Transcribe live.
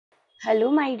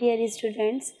Hello, my dear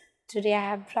students. Today I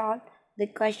have brought the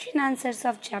question answers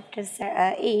of chapter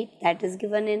 8 that is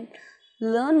given in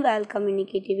Learnwell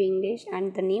Communicative English,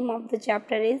 and the name of the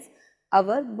chapter is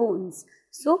Our Bones.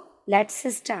 So let's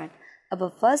start.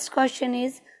 Our first question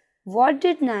is, what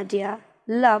did Nadia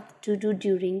love to do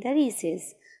during the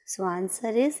recess? So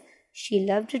answer is, she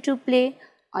loved to play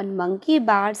on monkey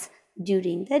bars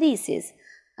during the recess.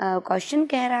 Question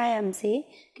कह रहा है हमसे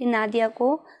कि नादिया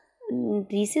को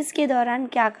recess के दौरान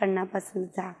क्या करना पसंद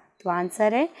था. तो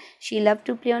आंसर है she love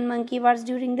to play on monkey bars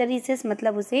during the recess,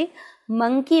 मतलब उसे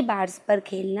मंकी बार्स पर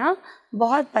खेलना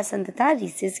बहुत पसंद था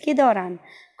रिसेस के दौरान.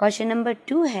 क्वेश्चन नंबर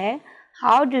 2 है,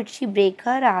 how did she break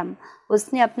her arm?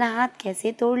 उसने अपना हाथ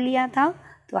कैसे तोड़ लिया था?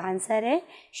 तो आंसर है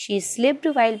she slipped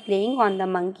while playing on the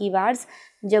monkey bars.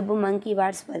 जब वो मंकी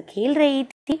बार्स पर खेल रही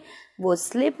थी वो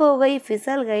स्लिप हो गई,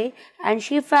 फिसल गई, एंड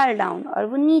शी फेल डाउन, और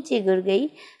वो नीचे गिर गई,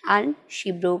 and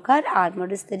she broke her arm,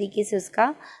 और इस तरीके से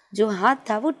उसका जो हाथ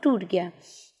था वो टूट गया.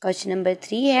 क्वेश्चन नंबर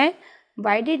 3 है,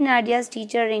 why did नादियाज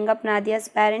teacher ring up नादियाज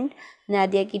parent?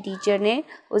 Nadia की टीचर ने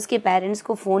उसके पेरेंट्स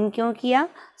को फ़ोन क्यों किया?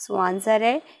 सो आंसर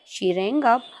है she ring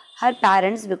up her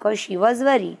parents because she was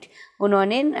worried.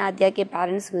 उन्होंने नादिया के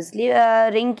पेरेंट्स को इसलिए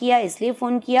रिंग किया, इसलिए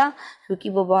फ़ोन किया क्योंकि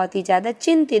वो बहुत ही ज़्यादा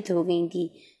चिंतित हो गई थी.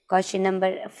 Question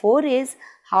number 4 is,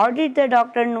 how did the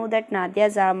doctor know that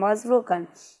नादियाज arm was broken?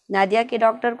 Nadia के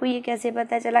डॉक्टर को ये कैसे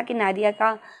पता चला कि नादिया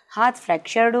का हाथ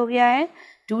फ्रैक्चर्ड हो गया है,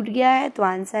 टूट गया है? तो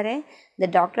आंसर है the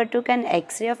doctor took an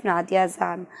x ray of नादियाज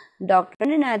arm. Doctor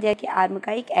ने नादिया के आर्म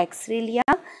का एक एक्सरे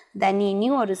लिया, देन ही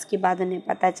न्यू, और उसके बाद उन्हें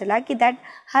पता चला कि that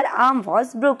her arm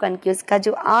was broken, कि उसका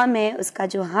जो आर्म है, उसका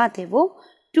जो हाथ है वो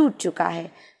टूट चुका है.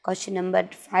 Question number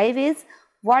 5 is,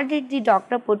 what did the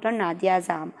doctor put on नादियाज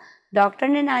arm? Doctor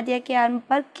ने नादिया के आर्म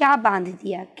पर क्या बांध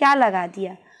दिया, क्या लगा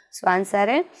दिया? सो आंसर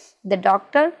है the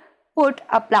doctor put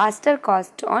a plaster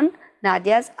cast on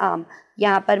नादियाज arm.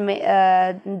 यहाँ पर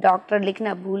मैं डॉक्टर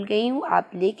लिखना भूल गई हूँ, आप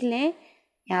लिख लें.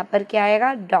 यहाँ पर क्या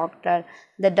आएगा? Doctor.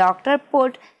 The doctor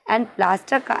put and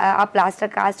plaster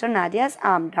cast on नादियाज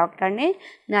arm. Doctor ने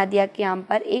नादिया के आर्म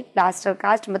पर एक प्लास्टर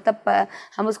कास्ट, मतलब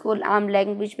हम उसको आम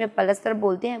लैंग्वेज में प्लास्टर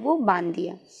बोलते हैं, वो बांध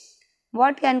दिया.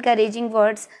 What encouraging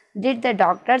words did the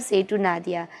doctor say to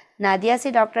Nadia? Nadia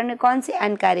से डॉक्टर ने कौन से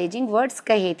encouraging words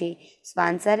कहे थे? सो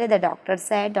आंसर है द डॉक्टर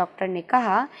said, डॉक्टर ने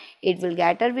कहा, it will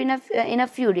get her in a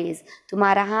few days.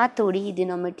 तुम्हारा हाथ थोड़ी ही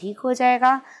दिनों में ठीक हो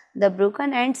जाएगा. The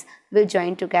broken ends will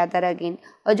join together again.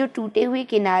 और जो टूटे हुए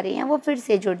किनारे हैं वो फिर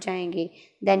से जुड़ जाएंगे.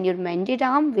 Then your mended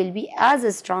arm will be as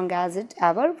strong as it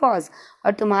ever was.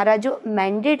 और तुम्हारा जो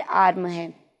mended arm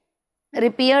है,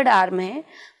 रिपेयर्ड आर्म है,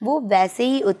 वो वैसे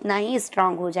ही उतना ही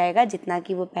स्ट्रांग हो जाएगा जितना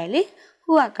कि वो पहले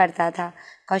हुआ करता था.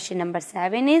 Question number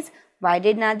 7 is, why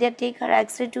did Nadia take her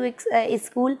x ray to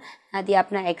school? Nadia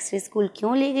अपना एक्सरे स्कूल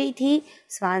क्यों ले गई थी?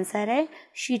 सो आंसर है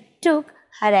she took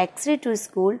her x ray to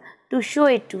school to show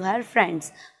it to her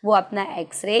friends. वो अपना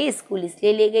एक्सरे स्कूल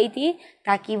इसलिए ले गई थी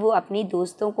ताकि वो अपनी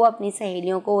दोस्तों को, अपनी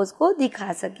सहेलियों को उसको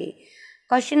दिखा सके.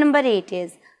 Question number 8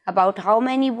 is, about how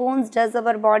many bones does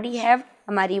our body have?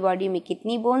 हमारी बॉडी में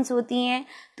कितनी बोन्स होती हैं?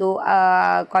 तो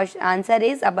answer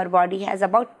is our body has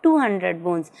about 200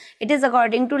 bones. It is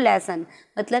according to lesson,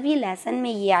 मतलब ये लेसन में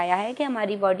ये आया है कि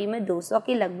हमारी बॉडी में 200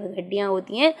 के लगभग हड्डियाँ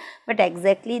होती हैं, बट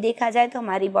एग्जैक्टली देखा जाए तो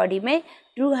हमारी बॉडी में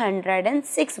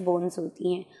 206 बोन्स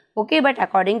होती हैं. Okay, but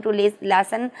according to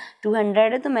lesson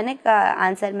 200 है, तो मैंने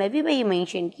आंसर में भी वही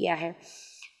मेंशन किया है.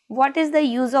 What is the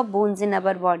use of bones in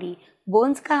our body?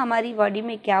 Bones का हमारी बॉडी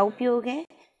में क्या उपयोग है?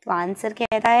 तो आंसर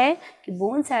कहता है कि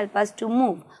bones help us to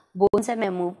move. Bones हमें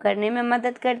मूव करने में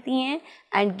मदद करती हैं,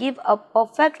 and give a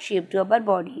perfect shape to our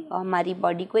body, और हमारी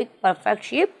बॉडी को एक परफेक्ट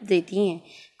शेप देती हैं.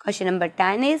 Question number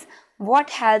 10 is,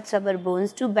 what helps our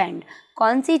bones to bend?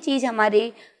 कौन सी चीज़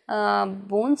हमारे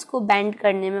बोन्स को बेंड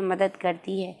करने में मदद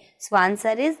करती है? So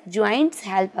answer is joints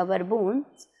help our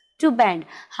bones to band.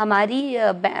 हमारी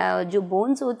जो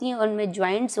बोन्स होती हैं उनमें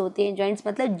जॉइंट्स होते हैं, जॉइंट्स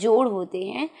मतलब जोड़ होते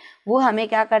हैं, वो हमें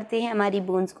क्या करते हैं? हमारी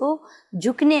बोन्स को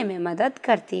झुकने में मदद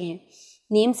करते हैं.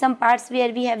 Name some parts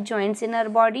where we have joints in our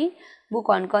body. वो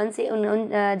कौन कौन से उन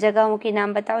जगहों के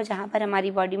नाम बताओ जहाँ पर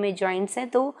हमारी बॉडी में जॉइंट्स हैं?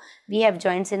 तो we have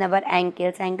joints in our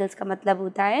ankles. Ankles का मतलब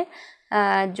होता है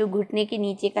जो घुटने के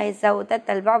नीचे का हिस्सा होता है,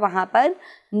 तलवा, वहाँ पर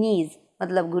नीज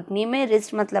मतलब घुटने में,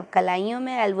 रिस्ट मतलब कलाइयों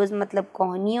में, एल्बोज मतलब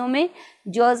कोहनियों में,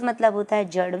 जॉज मतलब होता है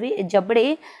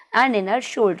जबड़े, एंड इनर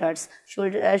शोल्डर्स.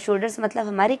 शोल्डर्स मतलब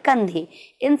हमारे कंधे.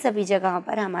 इन सभी जगहों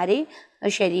पर हमारे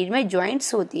शरीर में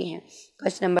जॉइंट्स होती हैं.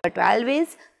 Question number 12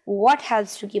 is, what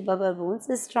helps to keep our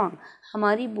bones strong?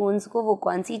 हमारी बोन्स को वो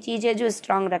कौन सी चीज़ है जो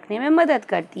स्ट्रांग रखने में मदद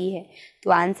करती है?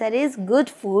 तो answer is good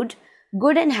food,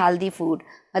 good and healthy food,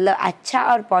 मतलब अच्छा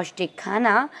और पौष्टिक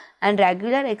खाना, एंड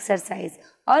रेगुलर एक्सरसाइज,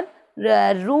 और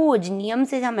रोज नियम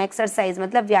से हम एक्सरसाइज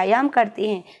मतलब व्यायाम करते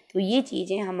हैं तो ये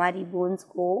चीज़ें हमारी बोन्स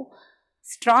को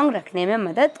स्ट्रांग रखने में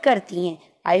मदद करती हैं।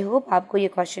 आई होप आपको ये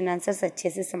क्वेश्चन आंसर्स अच्छे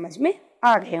से समझ में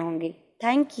आ गए होंगे।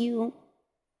 Thank you.